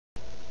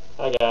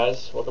Hi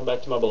guys, welcome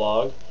back to my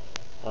blog.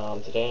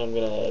 Today I'm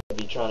going to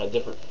be trying a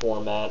different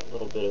format, a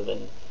little bit of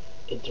an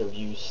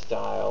interview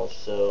style,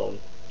 so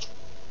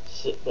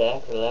sit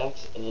back,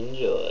 relax, and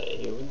enjoy.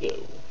 Here we go.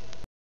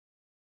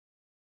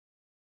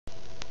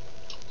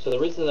 So the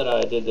reason that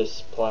I did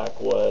this plaque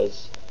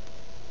was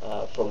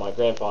for my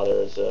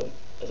grandfather as a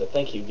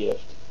thank you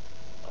gift.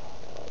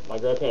 My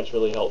grandparents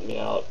really helped me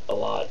out a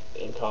lot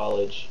in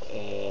college,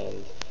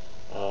 and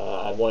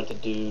I wanted to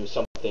do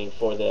something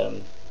for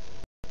them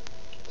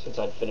since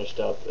I'd finished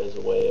up as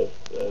a way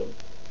of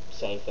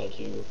saying thank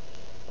you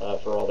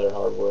for all their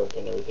hard work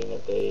and everything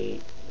that they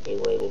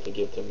were able to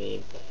give to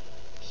me.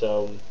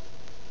 So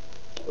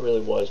it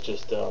really was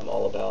just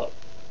all about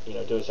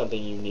doing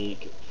something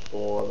unique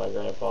for my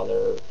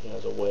grandfather,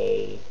 as a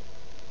way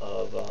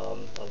of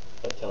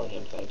telling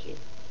him thank you.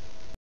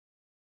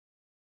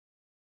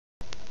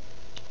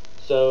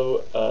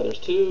 So there's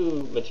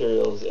two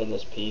materials in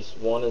this piece.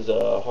 One is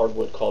a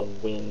hardwood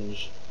called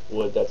whinge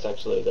wood. That's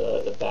actually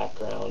the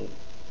background,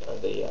 or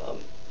the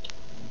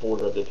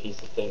border of the piece,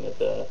 the thing that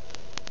the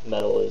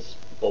metal is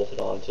bolted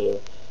onto.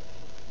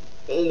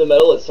 And then the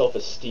metal itself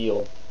is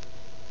steel.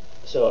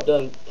 So I've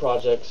done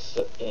projects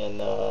in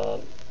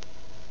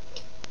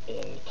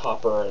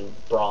copper and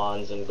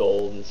bronze and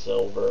gold and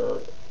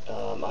silver.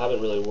 I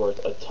haven't really worked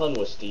a ton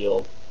with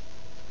steel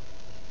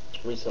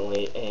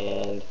recently,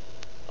 and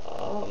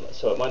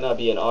so it might not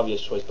be an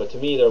obvious choice, but to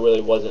me there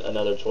really wasn't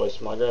another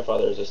choice. My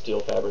grandfather is a steel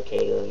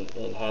fabricator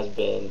and has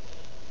been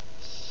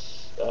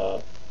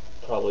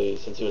probably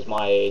since he was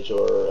my age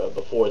or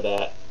before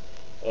that,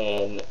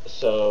 and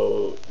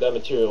so that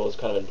material was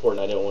kind of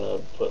important. I didn't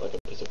want to put like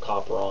a piece of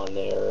copper on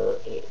there.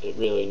 It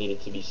really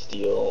needed to be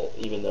steel,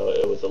 even though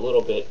it was a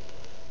little bit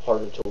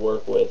harder to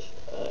work with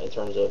in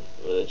terms of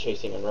the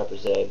chasing and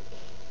reprise,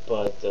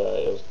 but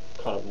it was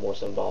kind of more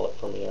symbolic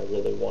for me. I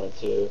really wanted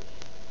to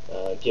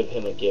give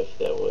him a gift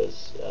that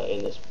was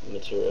in this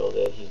material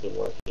that he's been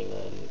working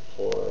on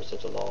for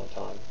such a long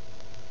time.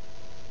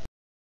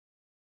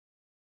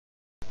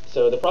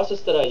 So the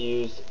process that I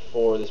used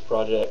for this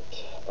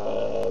project,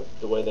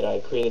 the way that I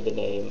created the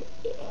name,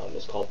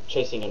 is called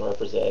chasing and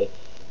reprise.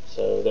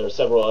 So there are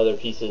several other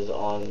pieces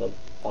on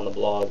the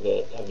blog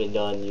that have been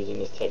done using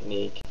this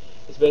technique.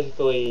 It's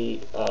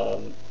basically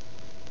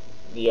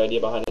the idea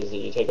behind it is that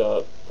you take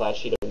a flat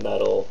sheet of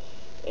metal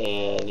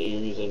and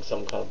you're using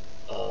some kind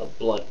of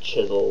blunt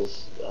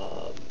chisels,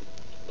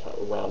 kind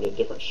of rounded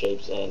different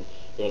shapes, and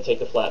you're going to take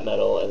the flat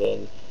metal and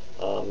then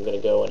I'm going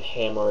to go and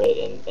hammer it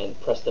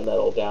and press the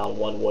metal down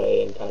one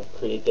way and kind of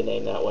create the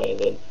name that way, and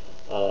then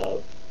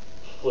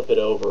flip it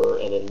over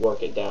and then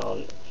work it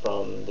down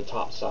from the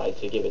top side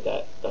to give it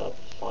that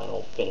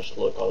final finished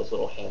look, all those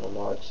little hammer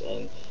marks,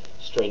 and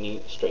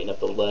straighten up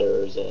the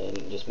letters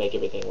and just make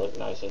everything look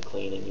nice and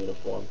clean and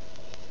uniform.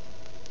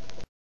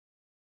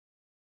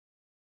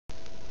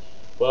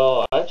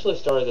 Well, I actually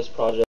started this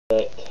project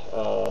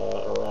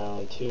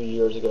around 2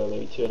 years ago,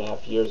 maybe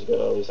 2.5 years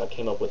ago. At least I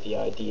came up with the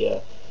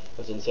idea.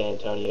 I was in San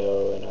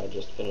Antonio and I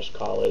just finished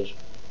college,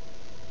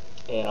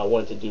 and I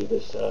wanted to do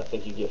this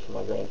thank you gift for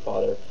my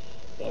grandfather,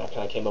 and I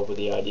kind of came up with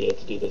the idea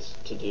to do this,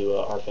 to do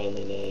our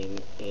family name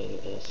in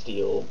a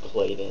steel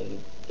plate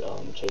and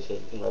chase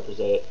it and reprise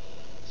it.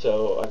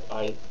 So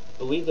I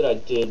believe that I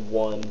did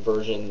one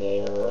version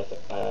there.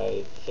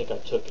 I think I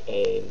took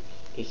a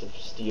piece of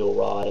steel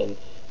rod and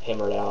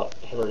hammered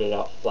it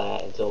out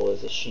flat until it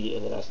was a sheet,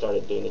 and then I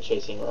started doing the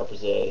chasing and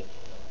reprise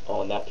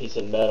on that piece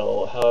of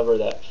metal. However,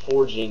 that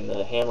forging,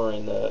 the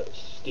hammering the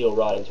steel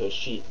rod into a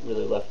sheet,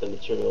 really left the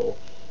material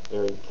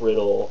very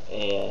brittle,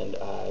 and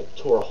I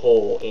tore a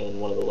hole in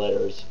one of the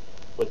letters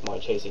with my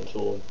chasing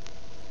tool.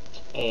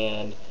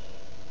 And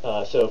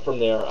so from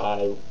there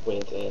I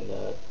went and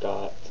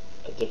got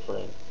a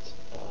different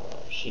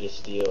sheet of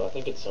steel. I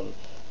think it's some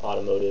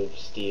automotive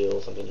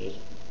steel, something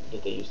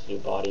that they used to do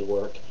body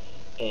work,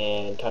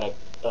 and kind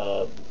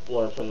of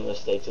learned from the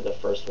mistakes of the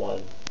first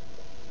one.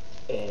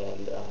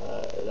 And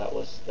that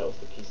was the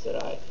piece that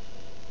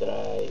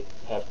I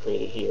have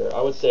created here.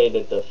 I would say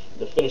that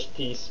the finished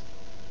piece,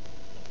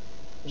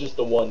 just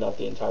the one, not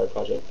the entire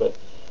project, but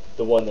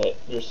the one that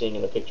you're seeing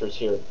in the pictures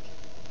here,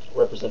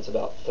 represents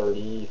about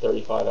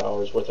 35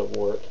 hours worth of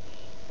work,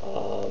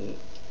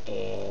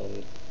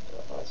 and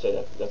I'd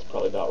say that's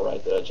probably about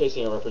right. The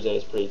chasing and reprise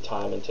is pretty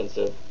time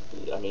intensive.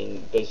 I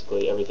mean,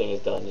 basically everything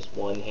is done just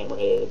one hammer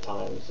hit at a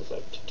time. It's just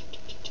like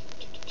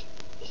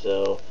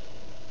so.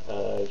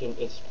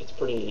 It's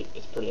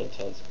pretty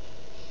intense.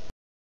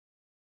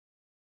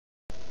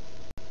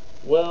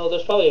 Well,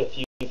 there's probably a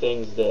few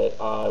things that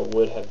I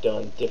would have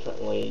done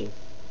differently.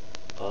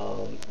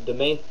 The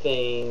main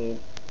thing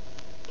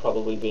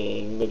probably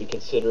being maybe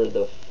consider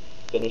the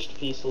finished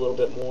piece a little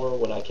bit more.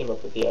 When I came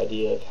up with the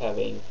idea of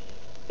having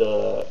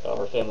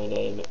our family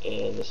name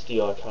in the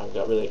steel, I kind of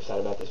got really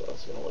excited about this. Oh,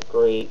 it's going to look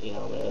great.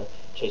 I'm going to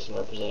chase and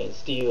represent in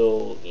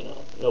steel.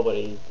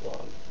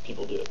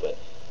 People do it, but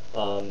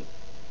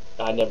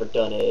I'd never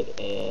done it,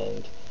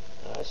 and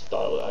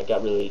I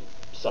got really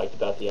psyched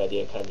about the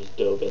idea and kind of just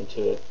dove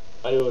into it.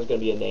 I knew it was going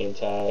to be a name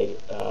tag,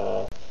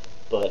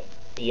 but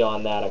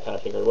beyond that, I kind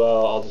of figured,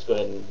 well, I'll just go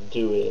ahead and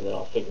do it, and then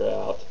I'll figure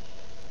out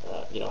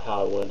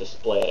how I want to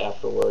display it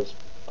afterwards.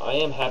 I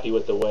am happy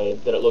with the way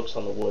that it looks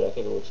on the wood. I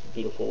think it looks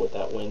beautiful with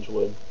that whinge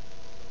wood,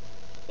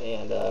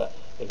 and I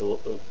think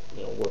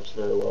it works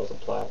very well as a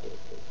plaque.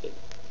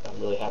 I'm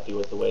really happy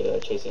with the way the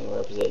Chasing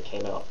Represé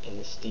came out in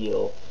the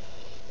steel,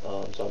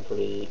 so I'm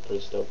pretty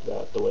stoked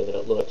about the way that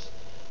it looks.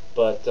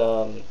 But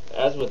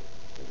as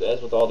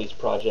with all these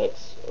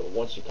projects,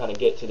 once you kind of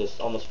get to this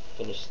almost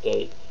finished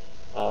state,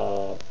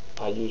 I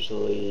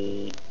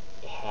usually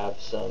have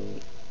some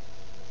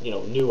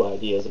new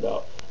ideas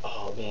about,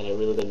 oh man, it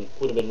really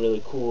would have been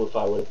really cool if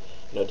I would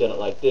have done it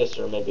like this,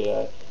 or maybe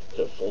I could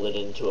have folded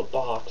it into a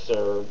box,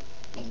 or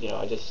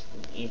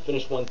you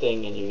finish one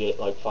thing and you get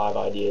like 5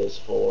 ideas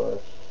for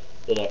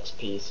the next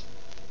piece,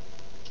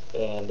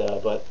 and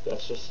but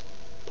that's just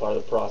part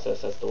of the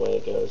process. That's the way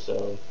it goes.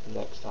 So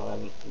next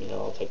time,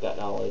 I'll take that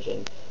knowledge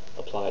and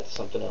apply it to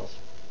something else.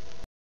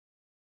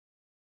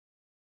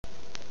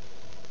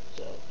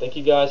 So thank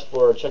you guys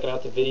for checking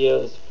out the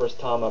video. This is the first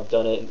time I've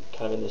done it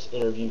kind of in this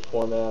interview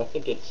format. I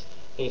think it's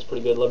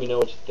pretty good. Let me know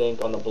what you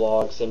think on the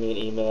blog. Send me an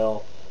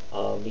email.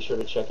 Be sure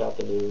to check out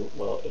the new,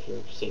 well, if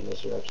you're seeing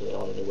this, you're actually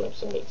on a new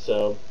website.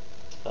 So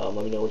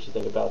let me know what you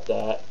think about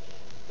that.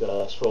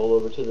 Stroll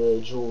over to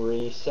the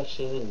jewelry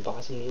section and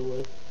buy some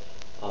jewelry.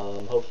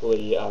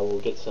 Hopefully I will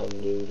get some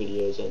new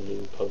videos and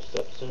new posts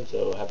up soon.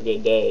 So have a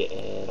good day,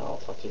 and I'll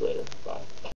talk to you later. Bye.